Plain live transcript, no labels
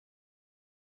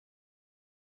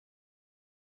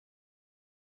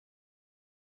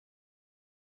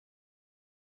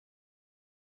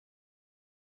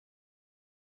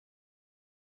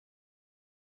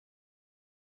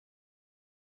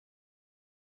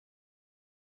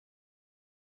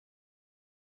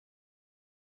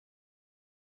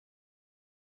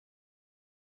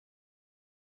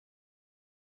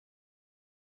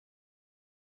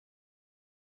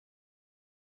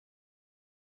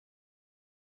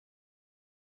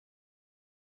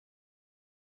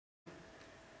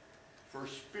for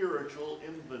spiritual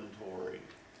inventory.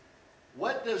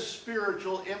 What does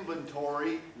spiritual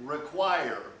inventory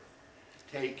require?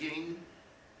 Taking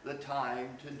the time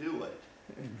to do it.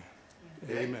 Amen.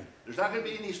 Okay? Amen. There's not going to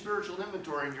be any spiritual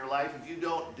inventory in your life if you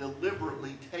don't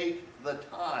deliberately take the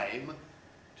time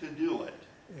to do it.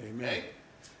 Amen. Okay?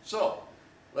 So,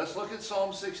 let's look at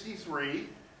Psalm 63,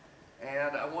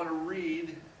 and I want to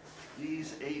read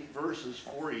these 8 verses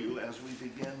for you as we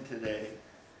begin today.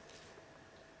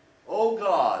 O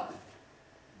God,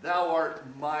 thou art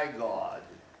my God.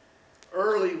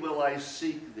 Early will I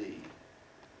seek thee.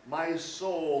 My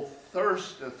soul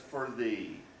thirsteth for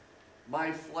thee.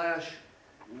 My flesh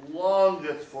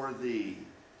longeth for thee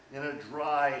in a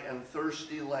dry and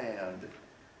thirsty land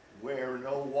where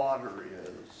no water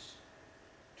is,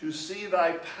 to see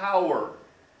thy power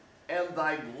and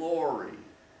thy glory,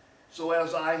 so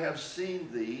as I have seen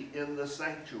thee in the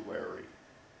sanctuary.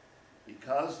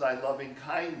 Because thy loving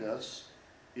kindness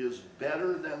is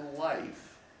better than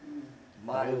life,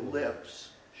 my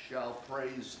lips shall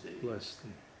praise thee. Bless thee.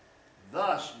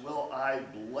 Thus will I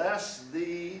bless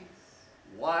thee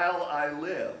while I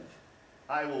live.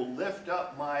 I will lift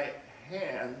up my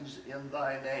hands in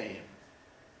thy name.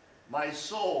 My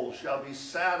soul shall be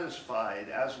satisfied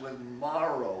as with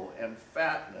marrow and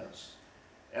fatness,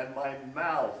 and my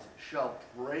mouth shall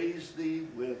praise thee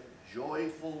with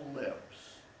joyful lips.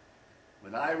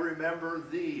 When I remember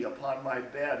thee upon my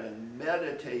bed and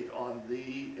meditate on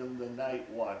thee in the night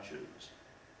watches,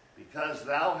 because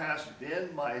thou hast been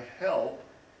my help,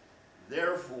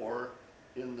 therefore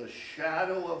in the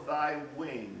shadow of thy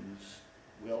wings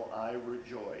will I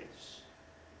rejoice.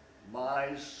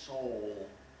 My soul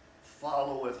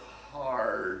followeth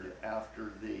hard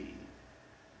after thee.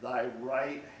 Thy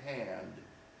right hand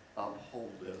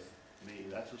upholdeth me.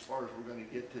 That's as far as we're going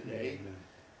to get today. Amen.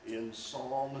 In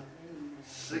Psalm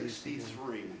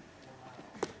 63.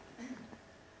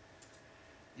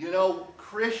 You know,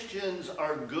 Christians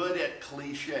are good at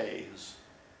cliches.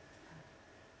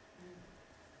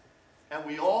 And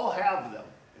we all have them.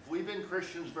 If we've been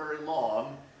Christians very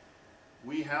long,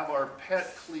 we have our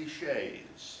pet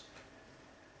cliches.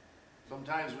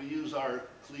 Sometimes we use our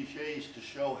cliches to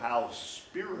show how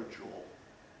spiritual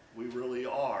we really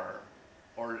are,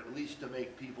 or at least to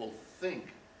make people think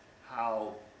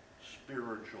how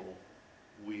spiritual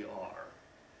we are.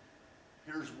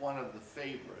 Here's one of the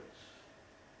favorites.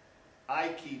 I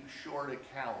keep short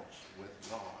accounts with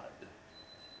God.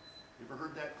 You ever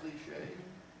heard that cliche?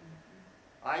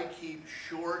 I keep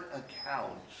short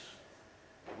accounts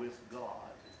with God.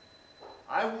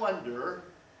 I wonder,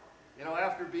 you know,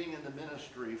 after being in the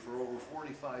ministry for over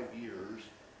 45 years,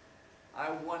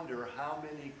 I wonder how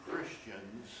many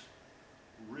Christians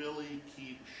really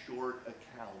keep short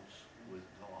accounts with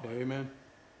God. Amen.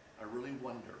 I really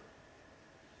wonder.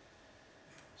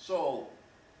 So,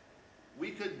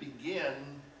 we could begin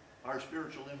our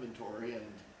spiritual inventory in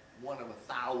one of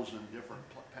 1,000 different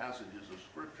passages of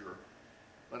Scripture,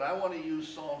 but I want to use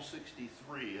Psalm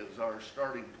 63 as our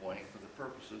starting point for the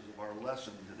purposes of our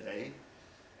lesson today.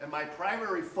 And my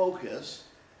primary focus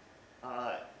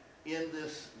in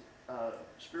this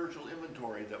spiritual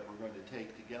inventory that we're going to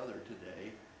take together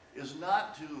today is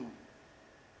not to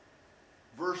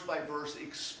verse by verse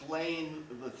explain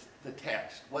the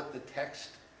text, what the text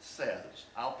says.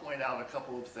 I'll point out a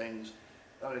couple of things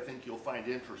that I think you'll find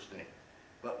interesting.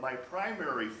 But my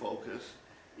primary focus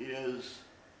is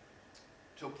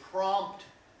to prompt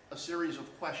a series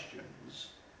of questions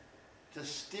to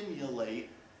stimulate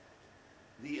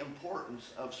the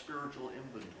importance of spiritual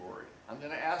inventory. I'm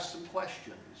going to ask some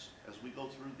questions as we go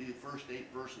through the first 8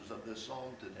 verses of this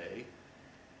psalm today,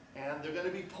 and they're going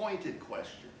to be pointed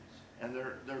questions, and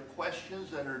they're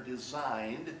questions that are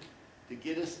designed to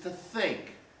get us to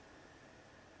think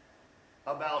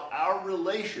about our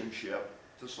relationship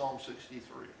to Psalm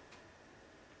 63.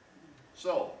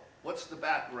 So, what's the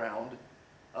background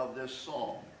of this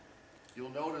psalm?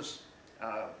 You'll notice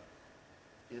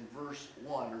in verse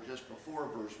 1, or just before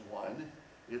verse 1,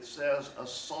 it says, a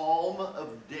psalm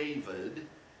of David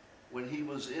when he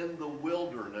was in the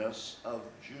wilderness of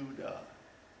Judah.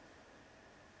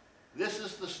 This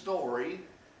is the story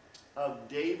of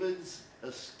David's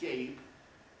escape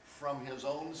from his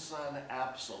own son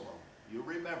Absalom. You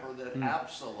remember that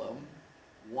Absalom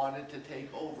wanted to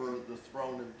take over the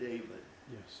throne of David.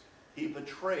 Yes. He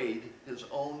betrayed his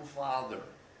own father.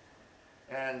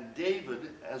 And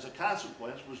David, as a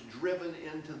consequence, was driven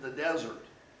into the desert.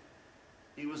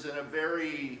 He was in a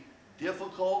very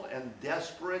difficult and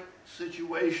desperate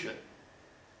situation.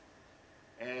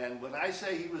 And when I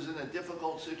say he was in a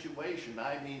difficult situation,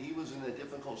 I mean he was in a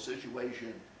difficult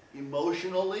situation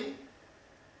emotionally,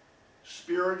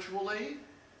 spiritually,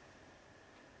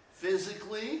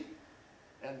 physically,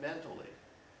 and mentally.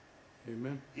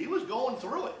 Amen. He was going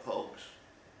through it, folks.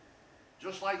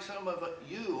 Just like some of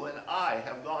you and I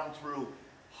have gone through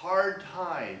hard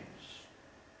times.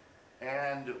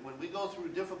 And when we go through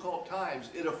difficult times,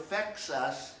 it affects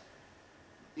us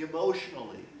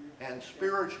emotionally and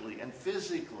spiritually and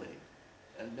physically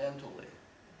and mentally.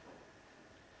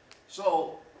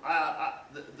 So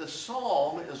the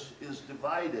psalm is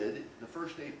divided, the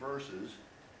first 8 verses,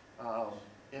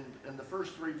 in the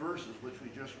first 3 verses, which we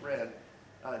just read,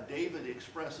 David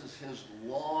expresses his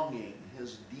longing,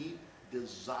 his deep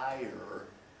desire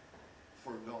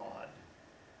for God.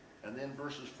 And then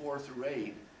verses 4 through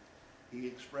 8, he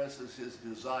expresses his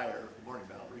desire, good morning,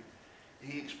 Valerie,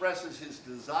 he expresses his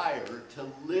desire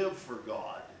to live for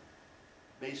God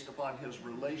based upon his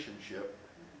relationship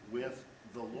with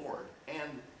the Lord. And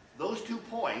those 2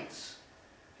 points,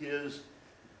 his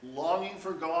longing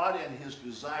for God and his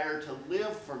desire to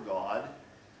live for God,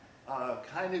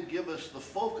 kind of give us the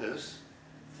focus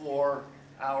for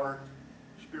our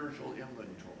spiritual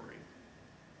inventory.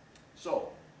 So,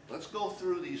 let's go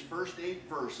through these first 8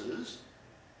 verses,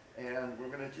 and we're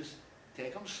going to just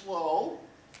take them slow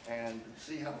and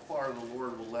see how far the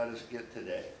Lord will let us get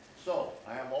today. So,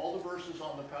 I have all the verses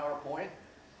on the PowerPoint.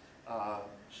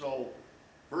 So,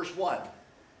 verse 1.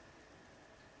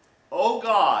 O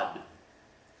God,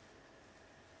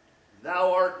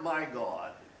 thou art my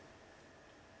God.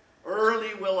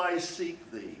 Early will I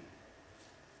seek thee.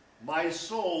 My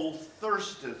soul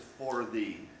thirsteth for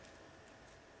thee.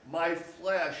 My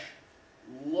flesh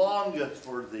longeth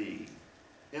for thee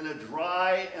in a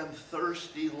dry and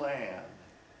thirsty land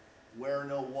where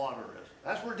no water is.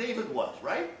 That's where David was,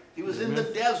 right? He was in the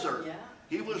desert. Yeah.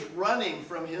 He was running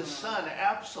from his son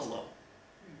Absalom.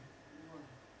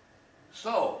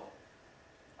 So,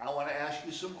 I want to ask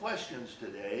you some questions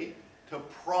today to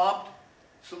prompt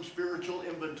some spiritual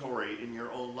inventory in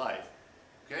your own life.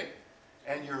 Okay?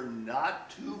 And you're not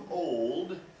too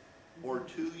old or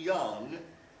too young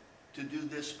to do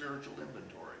this spiritual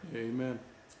inventory. Amen.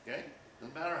 Okay?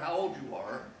 Doesn't matter how old you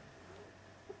are,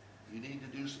 you need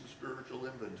to do some spiritual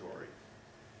inventory.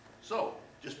 So,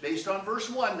 just based on verse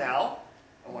 1 now,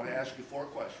 I want to ask you 4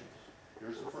 questions.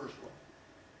 Here's the first one.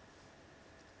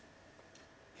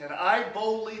 Can I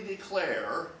boldly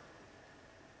declare,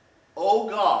 O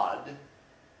God,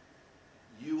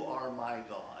 you are my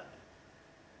God?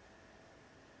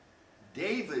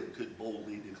 David could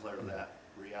boldly declare that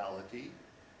reality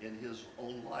in his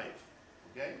own life.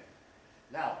 Okay?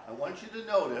 Now, I want you to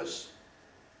notice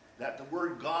that the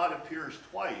word God appears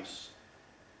twice,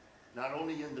 not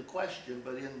only in the question,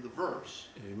 but in the verse.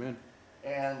 Amen.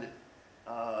 And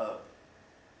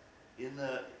in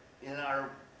our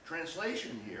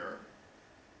translation here,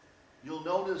 you'll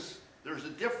notice there's a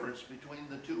difference between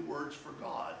the 2 words for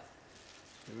God.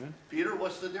 Amen. Peter,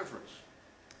 what's the difference?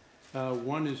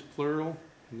 One is plural,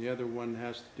 and the other one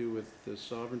has to do with the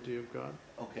sovereignty of God.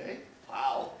 Okay,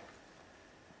 wow.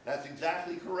 That's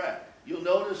exactly correct. You'll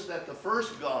notice that the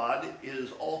first God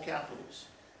is all capitals.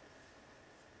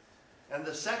 And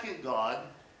the second God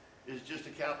is just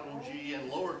a capital G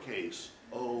and lowercase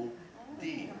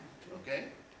o-d. Okay?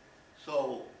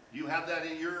 So, do you have that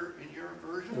in your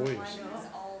version? Oh, yes. Mine is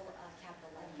all capital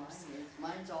letters.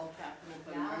 Mine's all capital,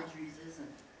 but Yeah. Marjorie's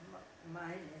isn't.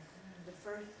 Mine is, the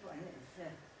first one is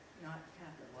not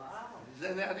capital. Wow.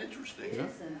 Isn't that interesting? Yeah.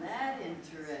 Isn't that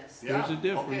interesting? Yeah, There's a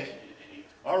difference. Okay.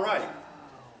 All right. Wow.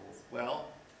 Well,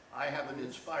 I have an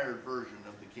inspired version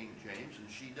of the King James, and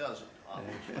she doesn't,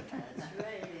 obviously. That's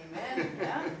right, amen,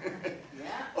 yeah,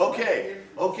 yeah. Okay,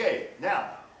 okay.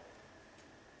 Now,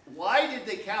 why did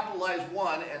they capitalize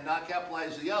one and not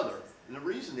capitalize the other? And the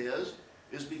reason is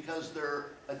because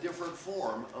they're a different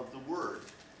form of the word.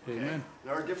 Okay? Amen.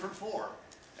 They're a different form.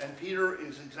 And Peter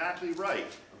is exactly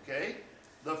right, okay?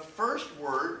 The first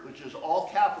word, which is all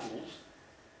capitals,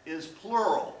 is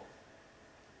plural.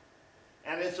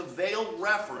 And it's a veiled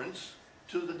reference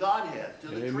to the Godhead, to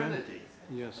the Amen. Trinity.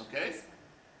 Yes. Okay?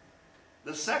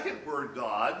 The second word,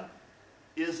 God,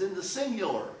 is in the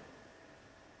singular.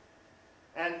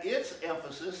 And its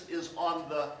emphasis is on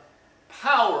the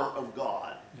power of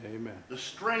God, Amen. the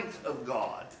strength of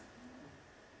God.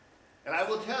 And I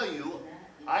will tell you,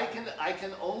 I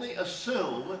can only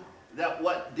assume that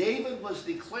what David was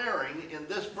declaring in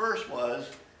this verse was,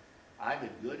 I'm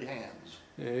in good hands.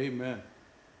 Amen.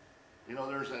 You know,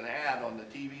 there's an ad on the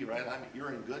TV, right?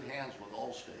 You're in good hands with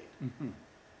Allstate. Mhm.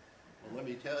 Well, let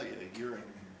me tell you, you're in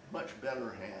much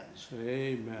better hands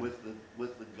Amen. with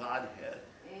the Godhead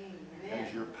Amen.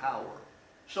 as your power.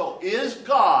 So, is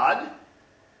God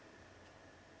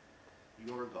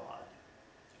your God?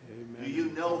 Amen. Do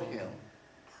you know him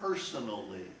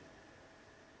personally?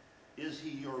 Is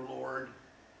he your Lord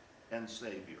and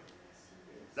Savior?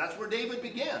 That's where David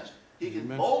begins. He can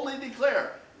Amen. boldly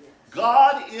declare, Yes.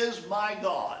 God is my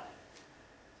God.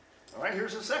 All right,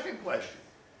 here's the second question.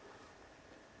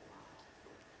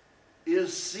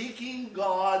 Is seeking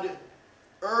God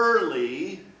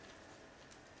early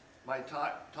my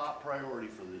top priority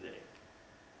for the day?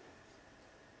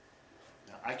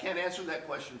 Now, I can't answer that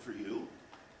question for you,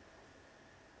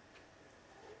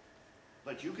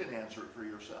 but you can answer it for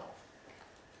yourself.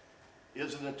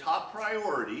 Is it a top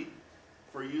priority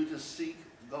for you to seek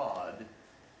God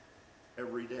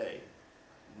every day?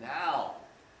 Now,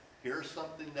 here's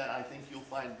something that I think you'll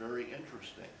find very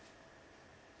interesting.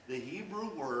 The Hebrew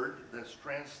word that's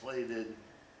translated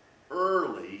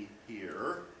early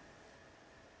here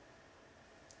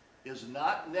is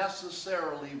not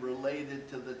necessarily related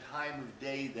to the time of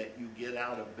day that you get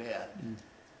out of bed.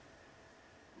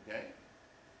 Okay?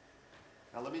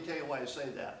 Now let me tell you why I say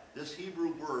that. This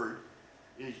Hebrew word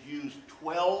is used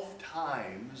 12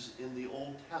 times in the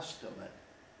Old Testament.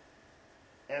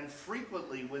 And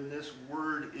frequently when this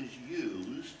word is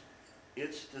used,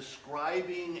 it's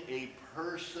describing a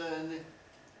person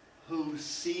who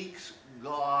seeks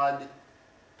God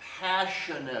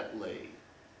passionately.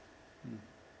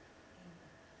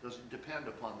 Doesn't depend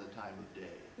upon the time of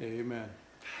day. Amen.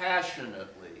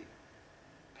 Passionately,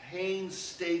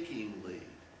 painstakingly,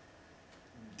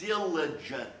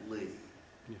 diligently,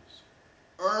 Yes.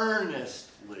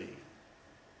 earnestly,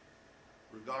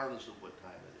 regardless of what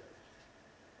time it is.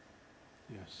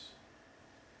 Yes.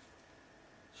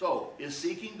 So, is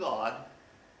seeking God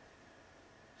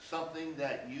something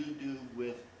that you do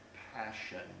with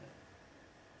passion?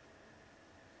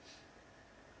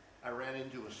 I ran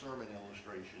into a sermon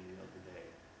illustration the other day.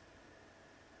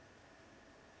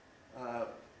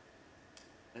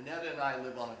 Annette and I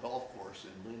live on a golf course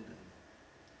in Linden,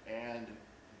 and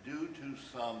due to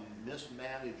some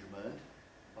mismanagement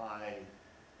by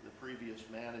the previous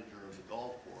manager of the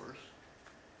golf course,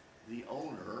 the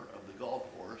owner of the golf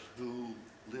course, who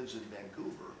lives in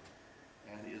Vancouver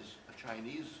and is a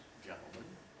Chinese gentleman,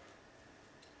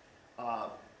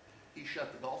 he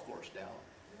shut the golf course down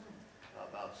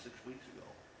about 6 weeks ago.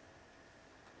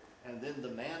 And then the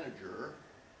manager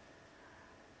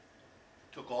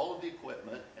took all of the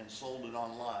equipment and sold it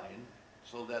online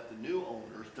so that the new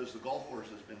owners, because the golf course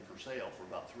has been for sale for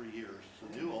about 3 years, so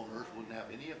new owners wouldn't have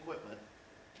any equipment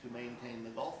to maintain the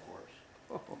golf course.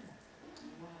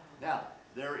 Now,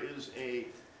 there is a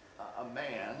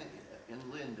man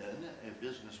in Linden, a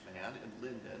businessman in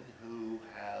Linden, who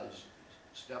has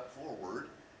stepped forward.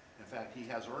 In fact, he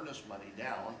has earnest money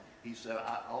down. He said,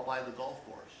 I'll buy the golf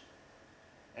course.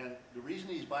 And the reason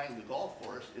he's buying the golf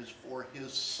course is for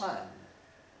his son.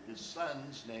 His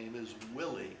son's name is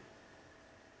Willie.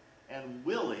 And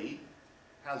Willie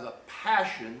has a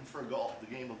passion for golf, the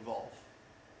game of golf.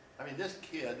 I mean, this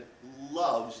kid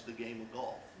loves the game of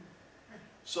golf.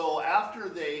 So after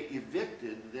they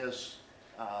evicted this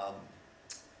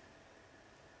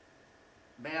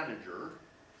manager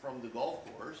from the golf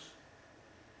course,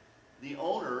 the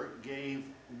owner gave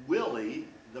Willie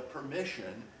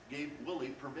permission to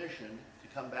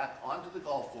come back onto the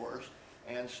golf course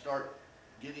and start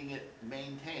getting it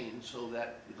maintained so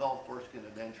that the golf course can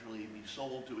eventually be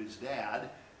sold to his dad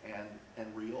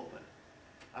and reopened.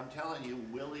 I'm telling you,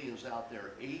 Willie is out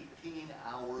there 18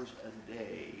 hours a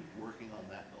day working on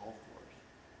that golf course.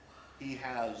 He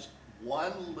has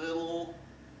one little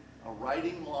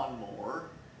riding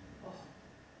lawnmower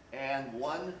and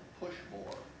one push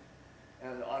mower.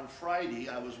 And on Friday,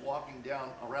 I was walking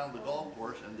down around the golf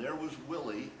course, and there was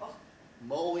Willie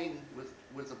mowing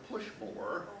with a push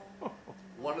mower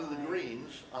one of the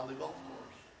greens on the golf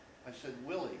course. I said,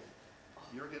 Willie,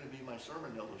 you're going to be my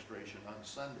sermon illustration on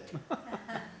Sunday.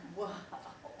 Wow.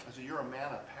 I said, you're a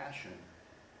man of passion.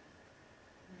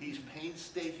 He's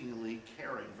painstakingly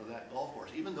caring for that golf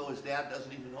course, even though his dad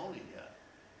doesn't even own it yet.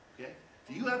 Okay?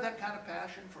 Do you have that kind of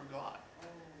passion for God?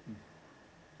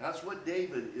 That's what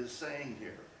David is saying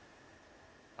here.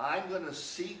 I'm going to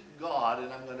seek God,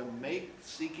 and I'm going to make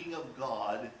seeking of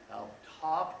God a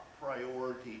top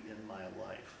priority in my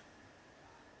life.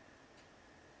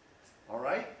 All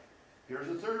right? Here's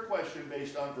the third question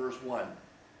based on verse 1.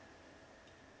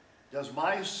 Does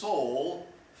my soul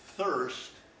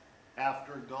thirst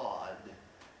after God?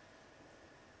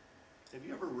 Have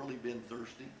you ever really been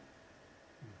thirsty?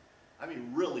 I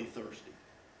mean, really thirsty.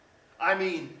 I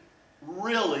mean,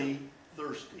 really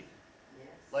thirsty. Yes.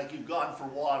 Like you've gone for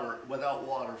water without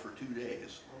water for 2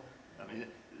 days. I mean,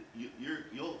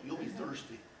 you'll be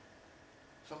thirsty.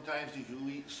 sometimes if you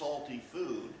eat salty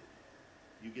food,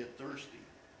 you get thirsty.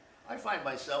 I find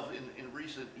myself in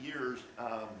recent years,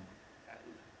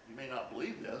 you may not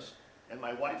believe this, and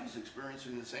my wife is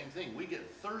experiencing the same thing. We get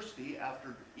thirsty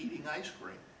after eating ice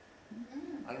cream.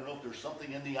 I don't know if there's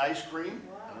something in the ice cream.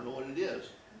 I don't know what it is.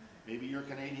 Maybe your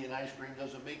Canadian ice cream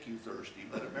doesn't make you thirsty,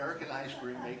 but American ice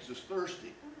cream makes us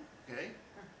thirsty. Okay?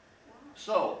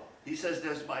 So, he says,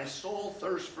 does my soul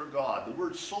thirst for God? The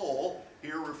word soul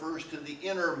here refers to the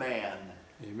inner man.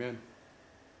 Amen.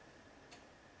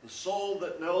 The soul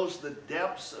that knows the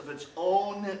depths of its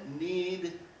own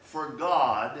need for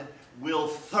God will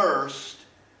thirst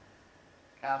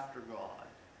after God.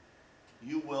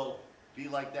 You will be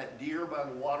like that deer by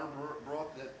the water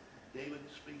brook that David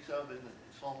speaks of in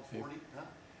Psalm 40. Huh?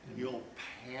 You'll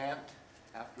pant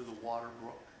after the water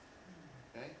brook.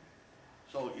 Okay?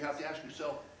 So you have to ask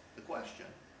yourself the question,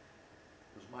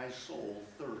 does my soul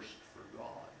thirst for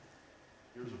God?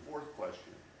 Here's a fourth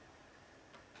question.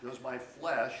 Does my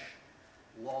flesh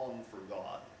long for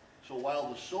God? So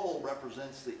while the soul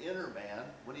represents the inner man,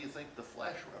 what do you think the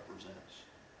flesh represents?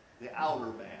 The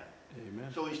outer man.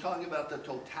 Amen. So he's talking about the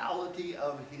totality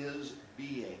of his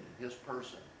being, his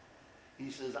person.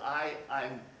 He says,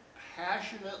 I'm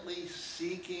passionately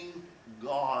seeking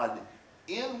God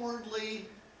inwardly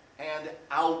and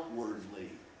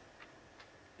outwardly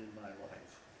in my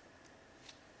life.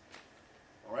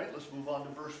 All right, let's move on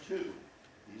to verse 2.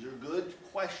 These are good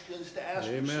questions to ask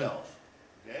Amen. yourself.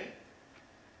 Okay?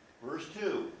 Verse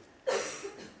 2.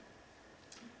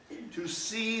 To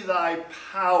see thy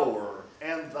power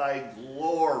and thy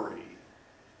glory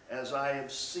as I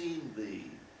have seen thee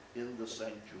in the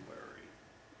sanctuary.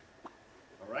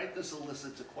 All right, this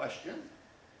elicits a question.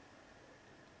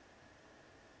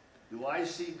 Do I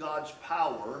see God's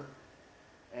power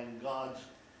and God's,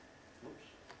 whoops,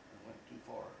 I went too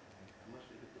far. I must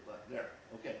have hit the button. There,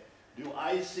 okay. Do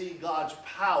I see God's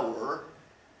power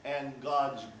and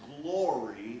God's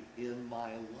glory in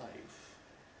my life?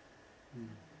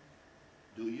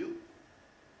 Do you?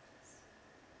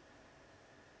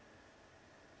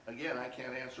 Again, I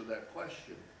can't answer that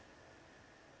question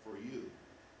for you.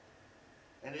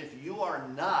 And if you are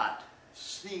not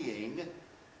seeing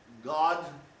God's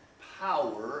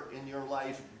power in your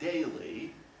life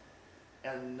daily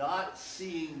and not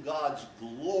seeing God's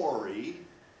glory,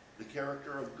 the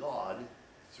character of God,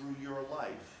 through your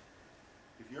life,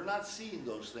 if you're not seeing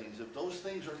those things, if those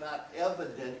things are not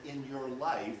evident in your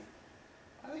life,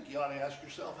 I think you ought to ask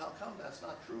yourself, how come that's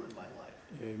not true in my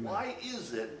life? Amen. Why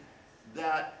is it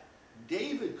that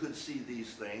David could see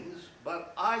these things,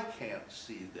 but I can't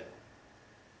see them?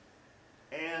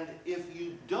 And if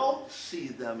you don't see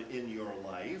them in your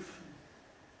life,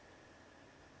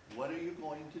 what are you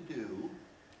going to do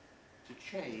to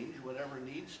change whatever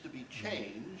needs to be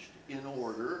changed in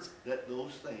order that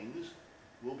those things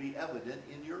will be evident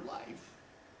in your life?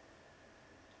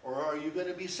 Or are you going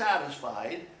to be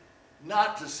satisfied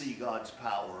not to see God's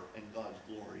power and God's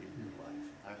glory in your life?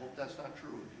 I hope that's not true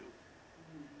of you.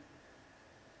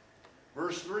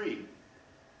 Verse 3.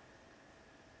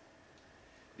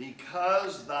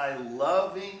 Because thy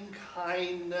loving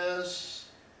kindness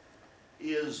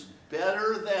is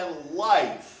better than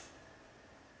life.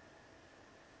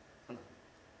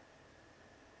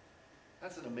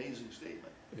 That's an amazing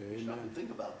statement. Amen. Stop and think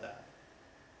about that.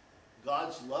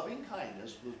 God's loving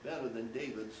kindness was better than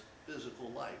David's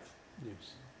physical life.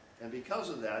 Yes. And because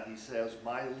of that, he says,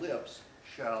 my lips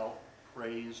shall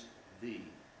praise thee.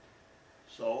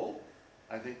 So,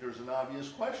 I think there's an obvious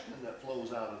question that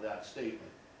flows out of that statement.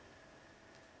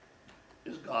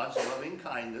 Is God's loving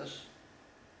kindness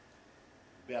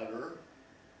better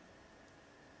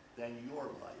than your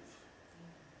life?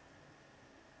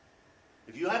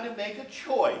 If you had to make a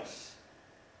choice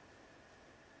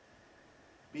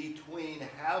between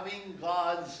having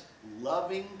God's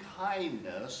loving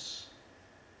kindness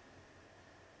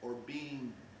or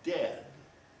being dead,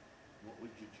 what would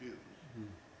you choose?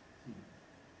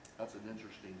 That's an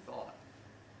interesting thought.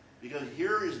 Because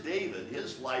here is David.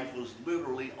 His life was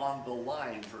literally on the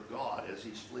line for God as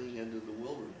he's fleeing into the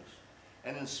wilderness.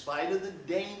 And in spite of the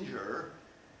danger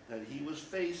that he was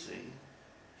facing,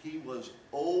 he was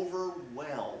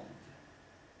overwhelmed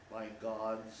by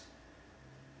God's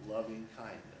loving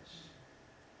kindness.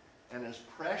 And as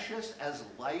precious as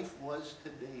life was to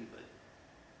David,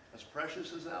 as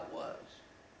precious as that was,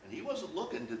 and he wasn't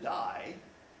looking to die,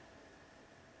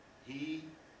 he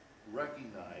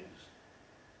recognized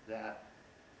that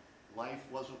life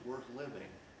wasn't worth living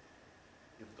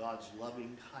if God's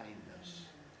loving kindness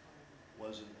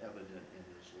wasn't evident in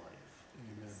his life.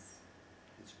 Amen.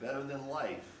 It's better than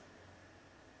life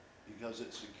because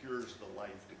it secures the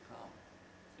life to come.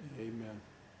 Amen.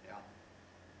 Yeah.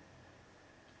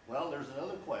 Well, there's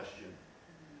another question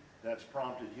that's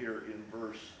prompted here in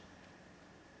verse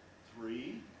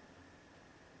 3.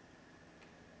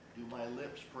 Do my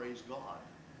lips praise God?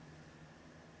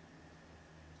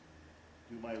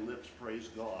 Do my lips praise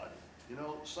God? You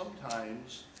know,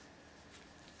 sometimes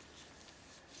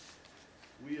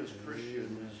we as Christians,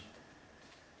 Amen.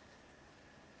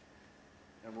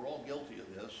 and we're all guilty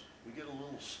of this, we get a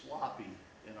little sloppy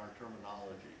in our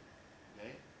terminology,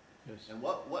 okay? Yes. And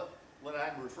what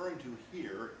I'm referring to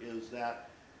here is that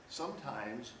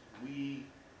sometimes we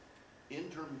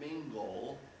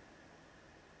intermingle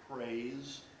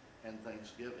praise and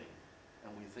thanksgiving,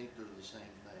 and we think they're the same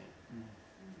thing. Mm.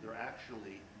 They're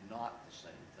actually not the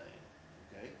same thing,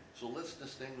 okay? So let's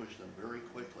distinguish them very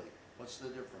quickly. What's the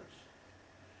difference?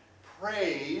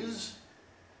 Praise,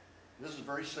 this is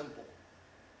very simple.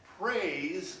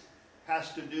 Praise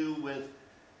has to do with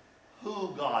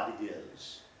who God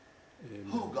is.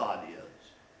 Amen. Who God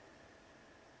is.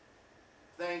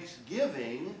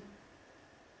 Thanksgiving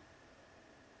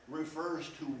refers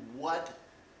to what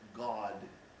God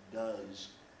does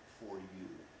for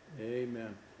you.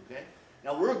 Amen. Okay?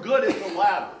 Now we're good at the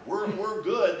latter. We're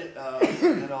good,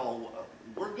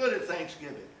 we're good at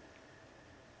Thanksgiving.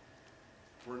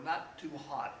 We're not too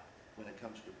hot when it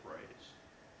comes to praise.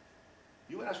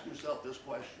 You ask yourself this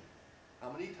question: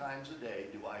 how many times a day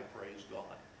do I praise God?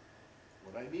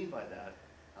 What I mean by that,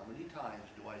 how many times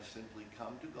do I simply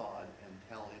come to God and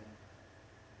tell Him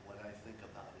what I think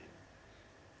about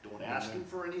Him? Don't ask Him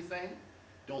for anything.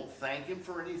 Don't thank Him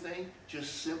for anything.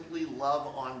 Just simply love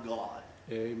on God.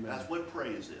 Amen. That's what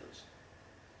praise is.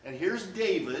 And here's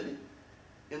David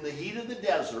in the heat of the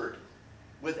desert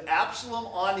with Absalom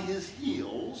on his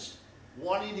heels,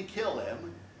 wanting to kill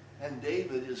him, and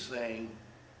David is saying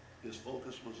his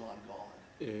focus was on God.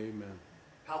 Amen.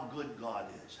 How good God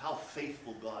is, how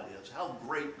faithful God is, how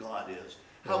great God is,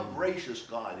 how Amen. gracious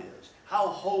God is, how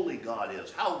holy God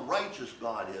is, how righteous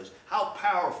God is, how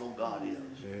powerful God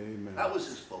is. Amen. That was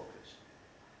his focus.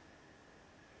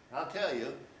 I'll tell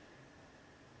you,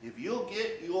 if you'll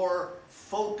get your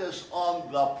focus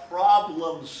on the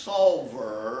problem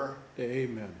solver,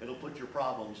 Amen. it'll put your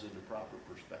problems into proper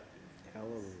perspective.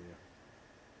 Hallelujah.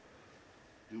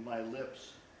 Do my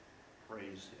lips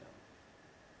praise Him?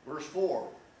 Verse 4.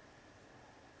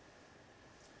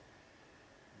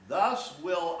 Thus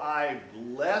will I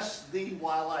bless thee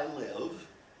while I live.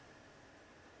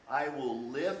 I will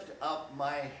lift up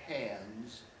my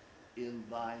hands in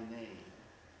thy name.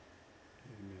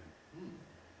 Amen.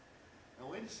 Now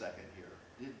wait a second here.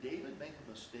 Did David make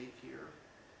a mistake here?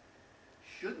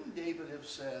 Shouldn't David have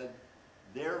said,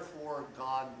 therefore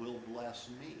God will bless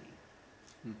me?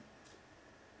 Hmm.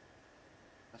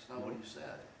 That's not what he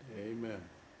said. Amen.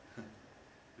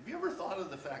 Have you ever thought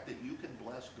of the fact that you can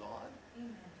bless God?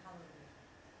 Amen.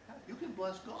 Hallelujah. You can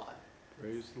bless God.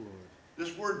 Praise the Lord.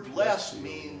 This word bless Bless you,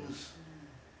 means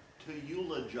to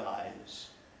eulogize.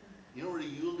 You know what a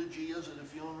eulogy is at a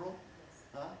funeral? Yes.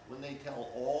 Huh? When they tell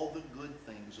all the good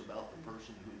things about the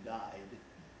person who died,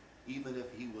 even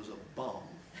if he was a bum.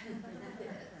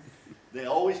 They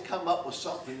always come up with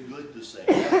something good to say.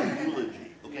 That's a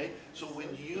eulogy. Okay? So when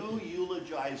you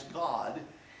eulogize God,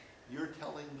 you're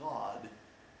telling God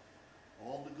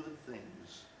all the good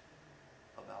things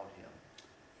about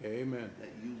Him Amen. that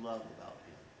you love about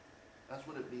Him. That's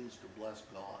what it means to bless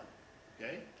God.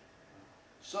 Okay?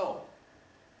 So,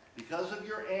 because of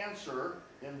your answer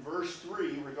in verse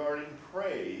 3 regarding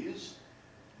praise,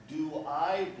 do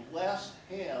I bless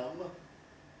Him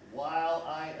while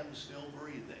I am still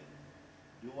breathing?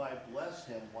 Do I bless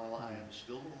Him while I am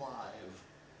still alive?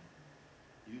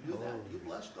 You do that. You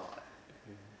bless God.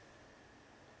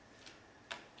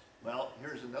 Well,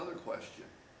 here's another question.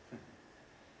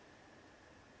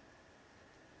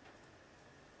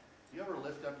 You ever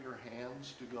lift up your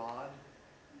hands to God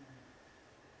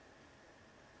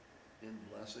in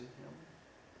blessing Him?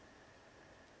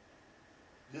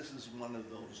 This is one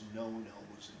of those no-nos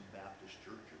in Baptist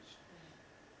churches,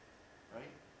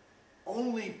 right?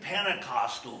 Only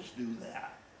Pentecostals do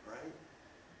that, right?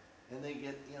 And they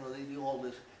get, they do all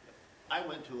this. I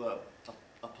went to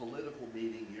a political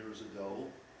meeting years ago,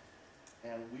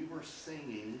 and we were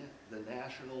singing the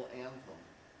national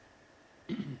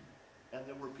anthem. And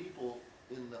there were people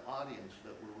in the audience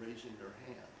that were raising their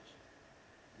hands.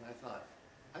 And I thought,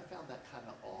 I found that kind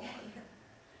of odd.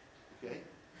 Okay?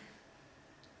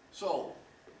 So,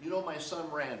 you know my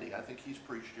son Randy. I think he's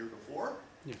preached here before.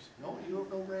 Yes. No, you don't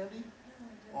know Randy?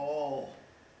 Oh,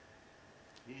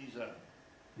 he's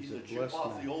a chip blessed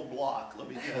off man. the old block, let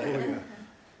me tell Oh, you. yeah.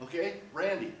 Okay,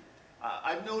 Randy,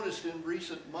 I've noticed in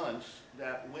recent months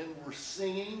that when we're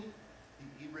singing,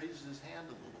 he raises his hand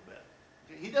a little bit.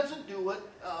 Okay? He doesn't do it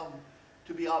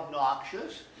to be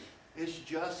obnoxious. It's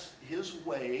just his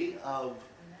way of,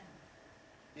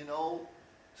 you know,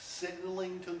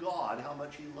 signaling to God how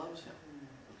much he loves him.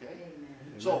 Okay?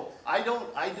 Amen. So I don't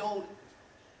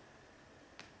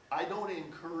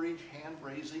encourage hand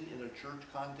raising in a church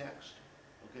context,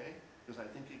 okay? Because I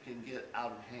think it can get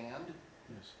out of hand.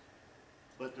 Yes.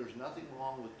 But there's nothing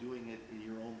wrong with doing it in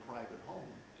your own private home.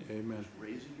 Amen. Just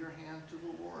raising your hand to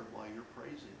the Lord while you're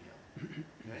praising him.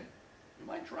 Okay? You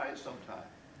might try it sometime.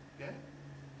 Okay?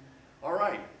 All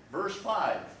right, verse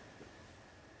 5.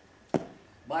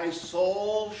 My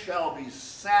soul shall be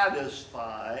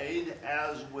satisfied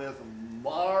as with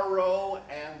marrow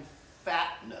and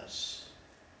fatness,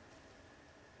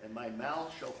 and my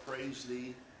mouth shall praise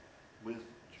thee with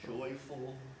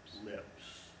joyful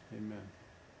lips. Amen.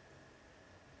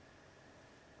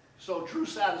 So true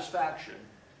satisfaction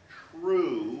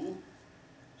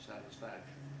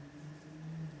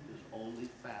is only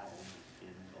found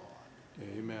in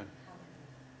God. Amen.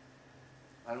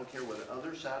 I don't care what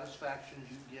other satisfactions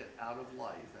you get out of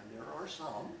life, and there are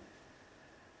some,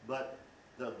 but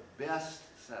the best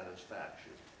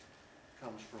satisfaction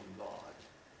comes from God.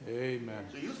 Amen.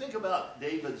 So you think about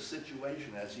David's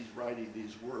situation as he's writing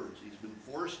these words. He's been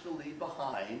forced to leave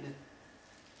behind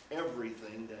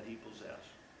everything that he possessed.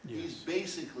 Yes. He's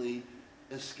basically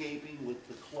escaping with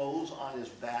the clothes on his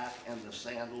back and the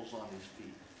sandals on his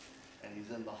feet. And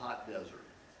he's in the hot desert.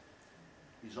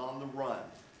 He's on the run.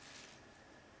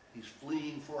 He's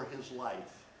fleeing for his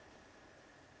life.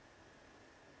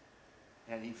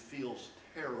 And he feels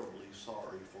terribly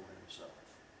sorry for himself.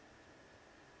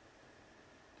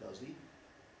 Does he?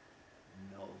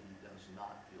 No, he does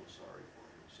not feel sorry for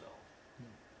himself. No.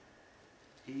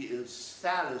 He is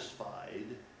satisfied,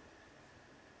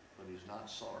 but he's not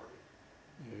sorry.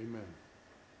 Amen.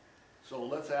 So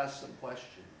let's ask some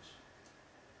questions.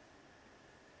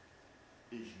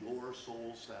 Is your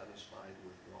soul satisfied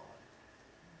with God?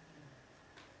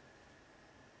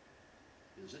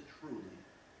 Is it truly?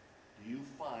 Do you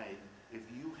find if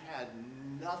you had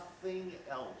nothing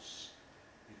else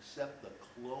except the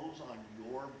clothes on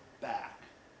your back,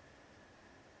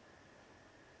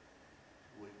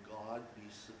 would God be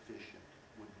sufficient?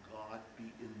 Would God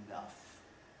be enough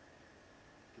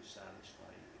to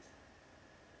satisfy you?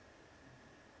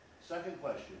 Second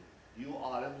question, do you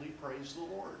audibly praise the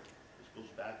Lord? This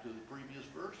goes back to the previous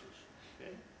verses,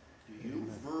 okay? Do you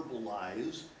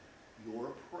verbalize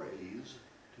your praise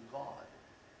to God?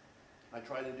 I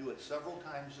try to do it several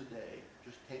times a day.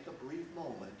 Just take a brief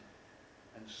moment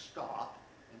and stop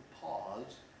and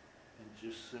pause and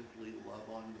just simply love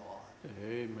on God.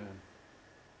 Amen.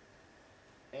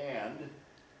 And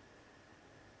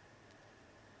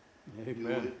do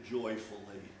Amen. it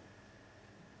joyfully.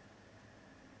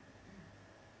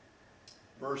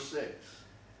 Verse 6.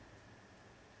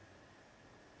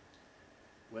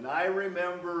 When I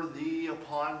remember thee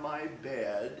upon my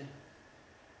bed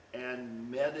and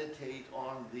meditate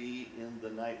on thee in the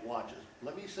night watches.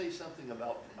 Let me say something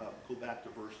about, go back to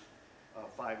verse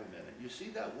 5 a minute. You see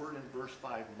that word in verse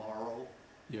 5, morrow?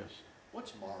 Yes.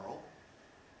 What's morrow?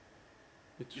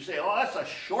 It's, You say, oh, that's a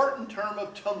shortened term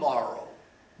of tomorrow.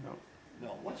 no.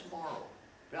 No, what's morrow?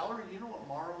 Valerie, do you know what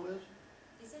morrow is?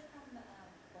 Is it from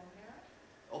bone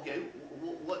marrow? Okay,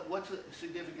 what's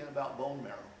significant about bone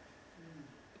marrow?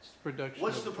 It's the production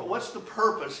What's the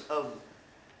purpose of,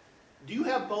 do you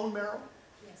have bone marrow?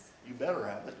 Yes. You better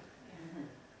have it.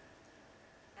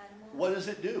 Animals? What does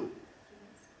it do? Humans?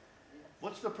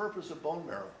 What's the purpose of bone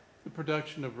marrow? the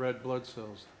production of red blood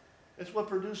cells. It's what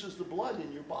produces the blood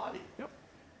in your body. Yep.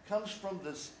 It comes from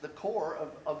the core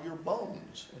of your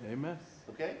bones, Amen.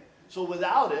 okay? So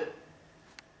without it,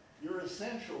 you're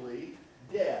essentially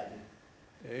dead.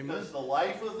 Amen. Because the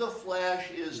life of the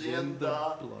flesh is in the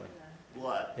blood.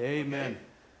 blood. Amen. Okay?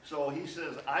 So he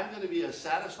says, I'm going to be as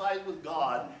satisfied with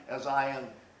God as I am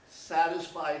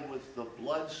satisfied with the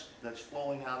blood that's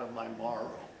flowing out of my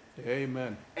marrow.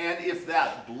 Amen. And if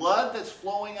that blood that's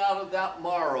flowing out of that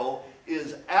marrow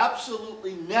is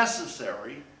absolutely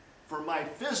necessary for my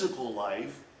physical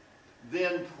life,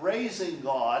 then praising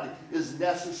God is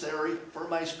necessary for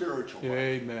my spiritual life.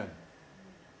 Amen.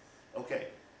 Okay.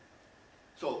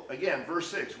 So again, verse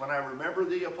 6, when I remember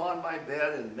thee upon my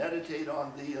bed and meditate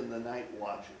on thee in the night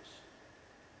watches.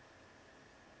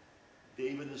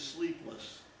 David is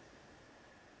sleepless.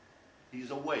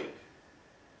 He's awake.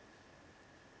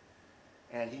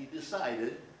 And he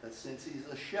decided that since he's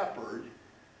a shepherd,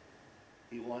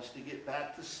 he wants to get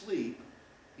back to sleep,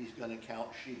 he's going to count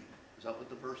sheep. Is that what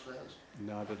the verse says?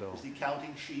 Not at all. Is he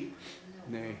counting sheep?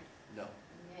 No. Nay. No.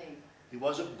 Nay. He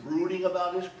wasn't brooding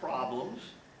about his problems.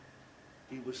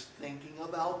 He was thinking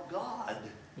about God.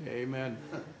 Amen.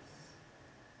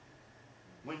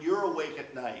 When you're awake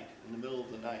at night, in the middle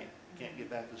of the night, you can't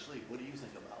get back to sleep, what do you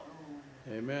think about?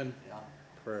 Oh, Amen. Yeah,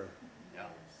 Prayer. yeah,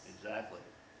 yes. exactly.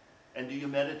 And do you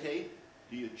meditate?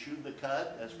 Do you chew the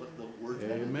cud? That's what the word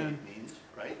Amen. meditate means,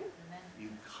 right? Amen. You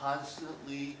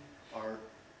constantly are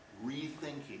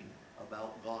rethinking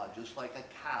about God, just like a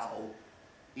cow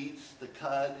eats the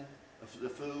cud of the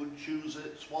food, chews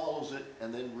it, swallows it,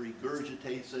 and then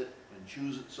regurgitates it and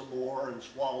chews it some more and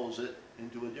swallows it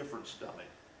into a different stomach.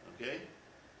 Okay?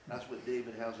 That's what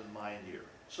David has in mind here.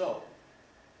 So,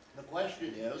 the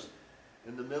question is,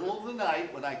 in the middle of the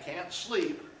night when I can't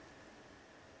sleep,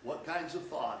 what kinds of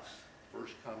thoughts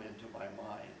first come into my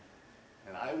mind?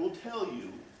 And I will tell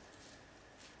you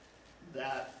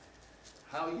that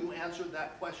how you answered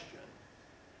that question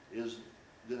is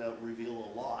going to reveal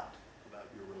a lot about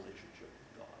your relationship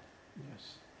with God.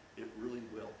 Yes. It really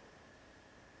will.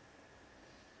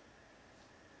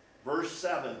 Verse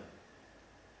 7.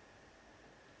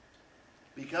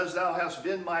 Because thou hast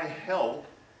been my help,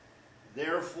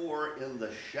 therefore in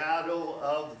the shadow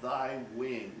of thy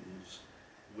wings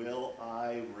will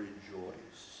I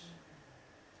rejoice.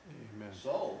 Amen.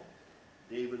 So,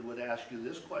 David would ask you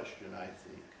this question, I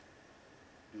think.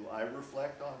 Do I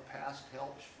reflect on past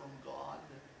helps from God?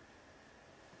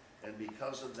 And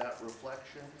because of that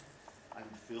reflection, I'm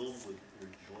filled with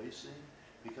rejoicing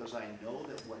because I know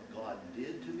that what God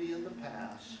did to me in the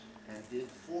past and did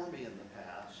for me in the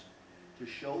past to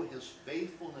show his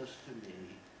faithfulness to me,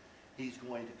 he's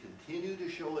going to continue to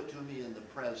show it to me in the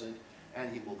present,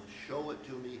 and he will show it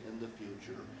to me in the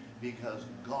future because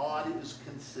God is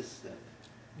consistent.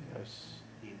 Yes.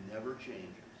 He never changes.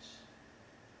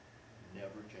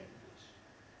 Never changes.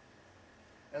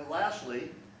 And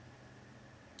lastly,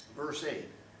 verse 8.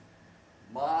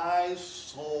 My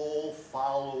soul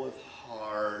followeth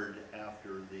hard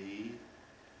after thee,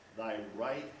 thy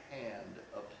right hand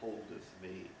upholdeth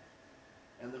me.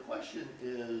 And the question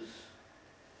is,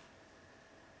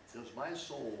 does my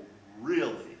soul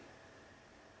really,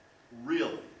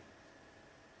 really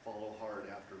follow hard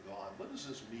after God? What does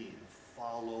this mean?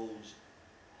 Follows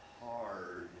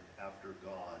hard after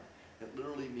God. It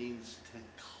literally means to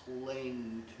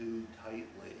cling to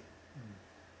tightly,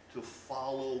 to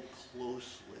follow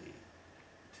closely,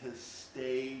 to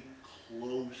stay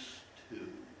close to.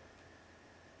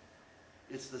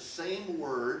 It's the same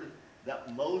word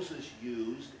that Moses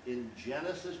used in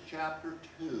Genesis chapter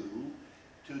 2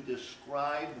 to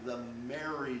describe the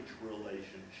marriage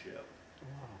relationship.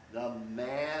 Wow. The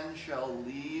man shall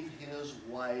leave his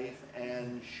wife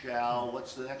and shall,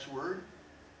 what's the next word?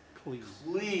 Cleave.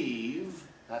 Cleave,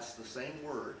 that's the same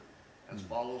word as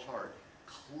follows hard.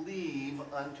 Cleave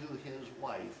unto his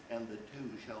wife, and the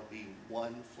two shall be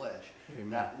one flesh.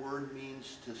 Amen. That word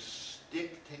means to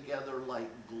stick together like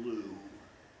glue.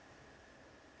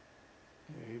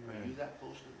 Are you Amen. that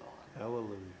close to God?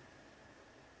 Hallelujah.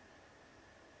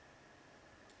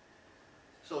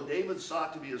 So David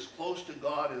sought to be as close to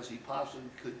God as he possibly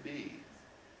could be.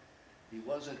 He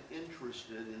wasn't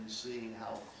interested in seeing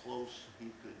how close he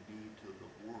could be to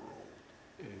the world.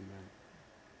 Amen.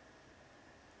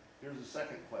 Here's the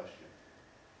second question.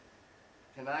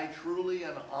 Can I truly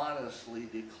and honestly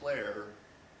declare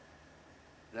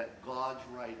that God's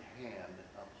right hand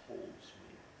upholds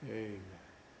me? Amen.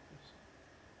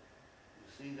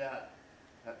 You see that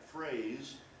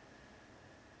phrase,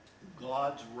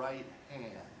 God's right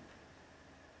hand.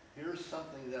 Here's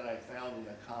something that I found in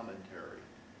a commentary.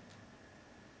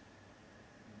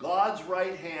 God's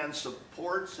right hand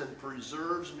supports and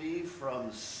preserves me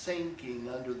from sinking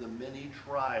under the many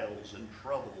trials and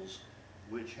troubles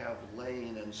which have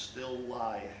lain and still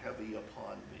lie heavy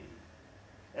upon me,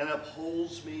 and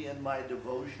upholds me in my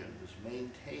devotions,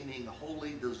 maintaining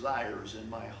holy desires in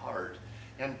my heart,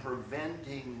 and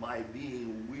preventing my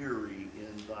being weary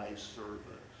in thy service,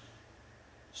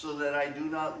 so that I do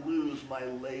not lose my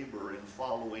labor in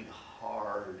following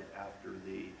hard after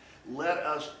thee. Let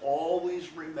us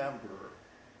always remember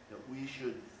that we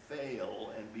should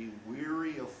fail and be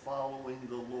weary of following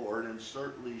the Lord, and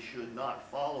certainly should not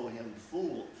follow him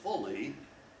fully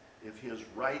if his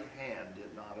right hand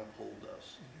did not uphold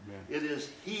us. Amen. It is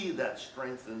he that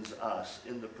strengthens us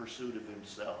in the pursuit of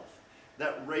himself,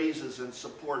 that raises and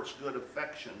supports good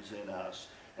affections in us,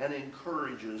 and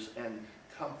encourages and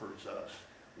comforts us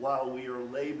while we are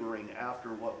laboring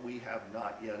after what we have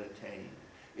not yet attained.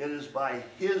 It is by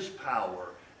his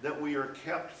power that we are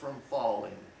kept from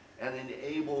falling and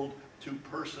enabled to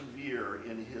persevere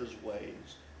in his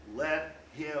ways. Let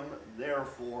him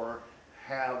therefore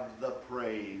have the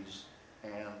praise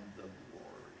and the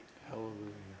glory.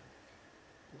 Hallelujah.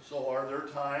 So are there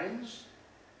times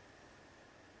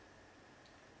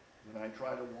when I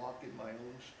try to walk in my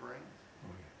own strength?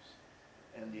 Oh,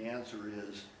 yes. And the answer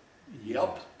is,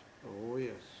 yep. Oh,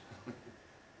 yes.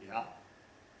 Yeah,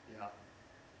 yeah.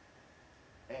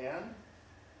 And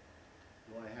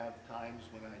do I have times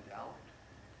when I doubt?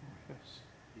 Oh, yes.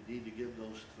 You need to give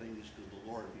those things to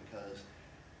the Lord, because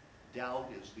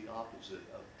doubt is the opposite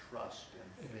of trust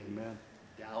and faith. Amen.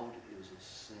 Doubt is a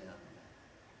sin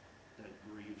that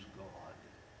grieves God.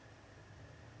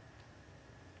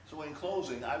 So in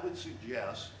closing, I would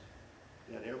suggest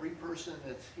that every person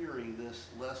that's hearing this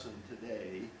lesson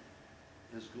today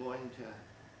is going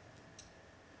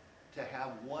to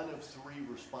have one of three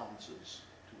responses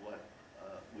to what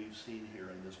we've seen here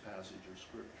in this passage of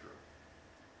Scripture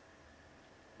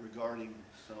regarding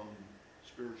some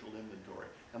spiritual inventory.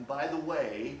 And by the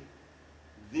way,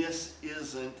 this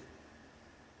isn't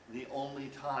the only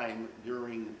time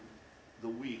during the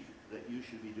week that you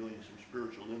should be doing some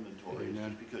spiritual inventory. Amen.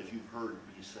 Just because you've heard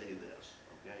me say this,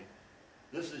 okay?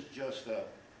 This is just a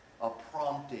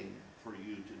prompting for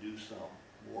you to do some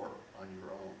more on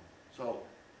your own. So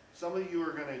some of you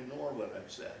are going to ignore what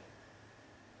I've said.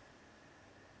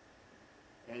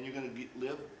 And you're going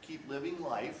to keep living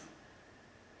life,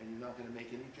 and you're not going to make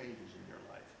any changes in your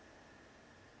life.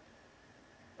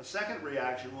 A second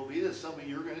reaction will be that some of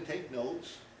you are going to take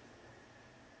notes,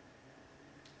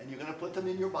 and you're going to put them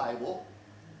in your Bible,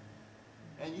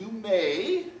 and you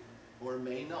may or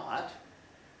may not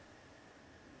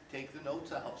take the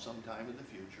notes out sometime in the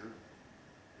future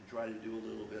and try to do a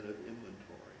little bit of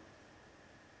inventory.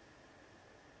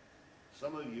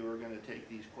 Some of you are going to take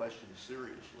these questions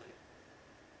seriously.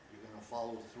 You're going to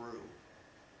follow through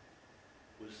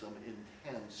with some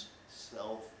intense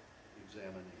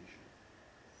self-examination.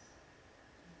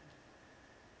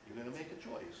 You're going to make a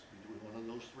choice between one of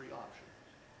those three options.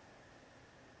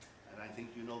 And I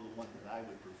think you know the one that I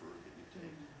would prefer that you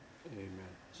take.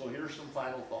 Amen. So here's some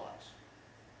final thoughts.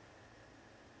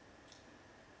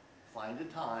 Find a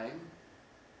time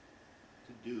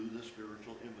to do the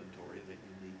spiritual inventory that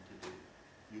you need to do.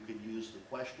 You can use the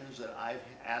questions that I've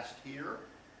asked here,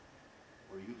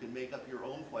 or you can make up your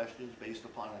own questions based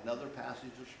upon another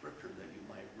passage of Scripture that you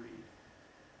might read.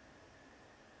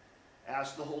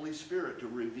 Ask the Holy Spirit to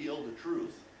reveal the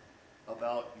truth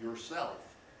about yourself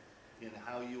in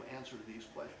how you answer these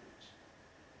questions.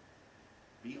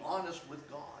 Be honest with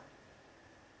God.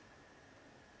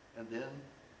 And then,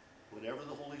 whatever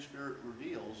the Holy Spirit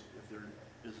reveals, if there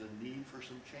is a need for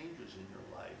some changes in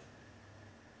your life,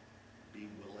 be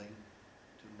willing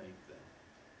to make them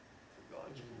for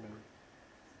God's glory.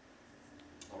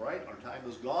 All right, our time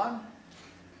is gone,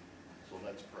 so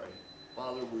let's pray.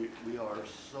 Father, we are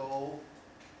so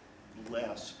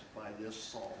blessed by this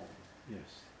psalm. Yes.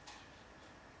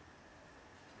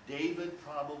 David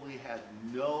probably had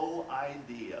no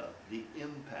idea the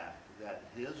impact that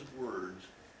his words,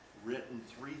 written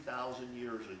 3,000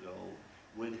 years ago,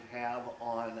 would have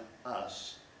on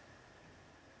us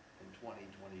in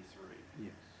 2023.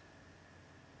 Yes.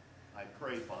 I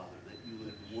pray, Father, that you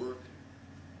would work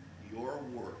your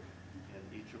work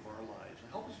in each of our lives.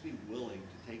 And help us be willing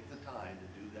to take the time to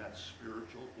do that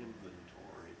spiritual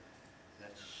inventory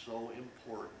that's so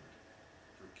important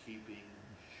for keeping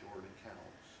short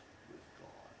accounts with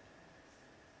God.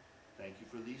 Thank you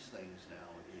for these things now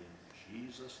in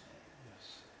Jesus' name.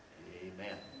 Yes.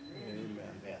 Amen.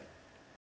 Amen. Amen.